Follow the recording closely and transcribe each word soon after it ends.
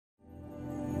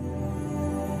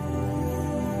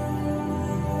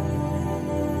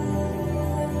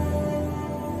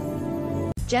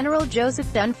General Joseph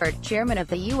Dunford, chairman of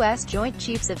the U.S. Joint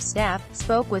Chiefs of Staff,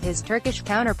 spoke with his Turkish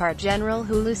counterpart General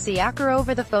Hulusi Akar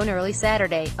over the phone early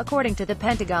Saturday, according to the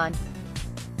Pentagon.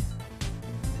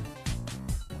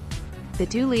 The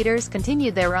two leaders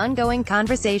continued their ongoing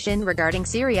conversation regarding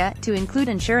Syria, to include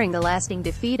ensuring the lasting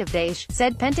defeat of Daesh,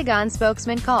 said Pentagon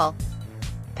spokesman Col.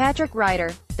 Patrick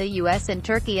Ryder. The U.S. and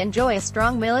Turkey enjoy a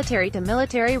strong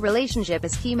military-to-military relationship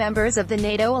as key members of the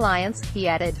NATO alliance, he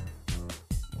added.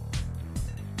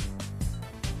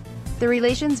 The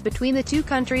relations between the two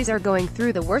countries are going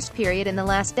through the worst period in the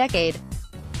last decade.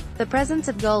 The presence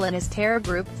of Gulenist terror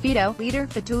group, FETO, leader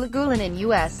Fethullah Gulen in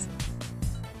U.S.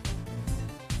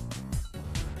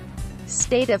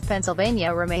 state of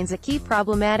Pennsylvania remains a key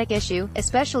problematic issue,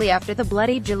 especially after the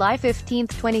bloody July 15,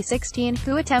 2016,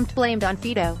 coup attempt blamed on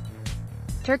FETO.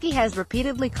 Turkey has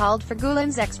repeatedly called for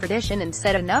Gulen's extradition and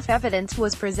said enough evidence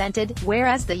was presented,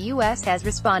 whereas the U.S. has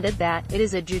responded that it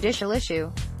is a judicial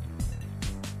issue.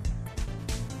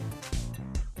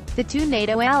 The two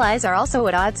NATO allies are also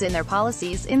at odds in their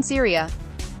policies in Syria.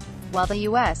 While the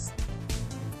U.S.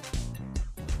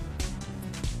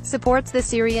 supports the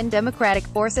Syrian Democratic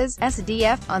Forces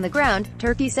 (SDF) on the ground,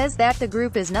 Turkey says that the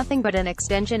group is nothing but an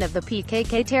extension of the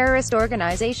PKK terrorist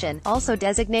organization, also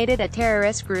designated a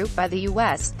terrorist group by the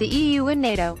U.S., the EU and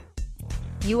NATO.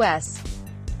 U.S.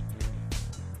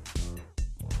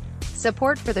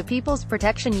 support for the People's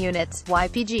Protection Units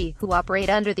 (YPG), who operate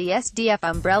under the SDF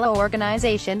umbrella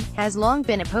organization, has long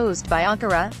been opposed by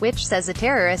Ankara, which says a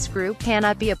terrorist group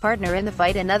cannot be a partner in the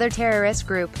fight another terrorist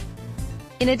group.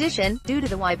 In addition, due to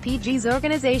the YPG's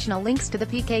organizational links to the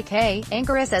PKK,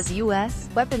 Ankara says U.S.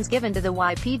 weapons given to the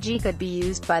YPG could be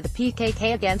used by the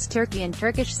PKK against Turkey and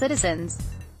Turkish citizens.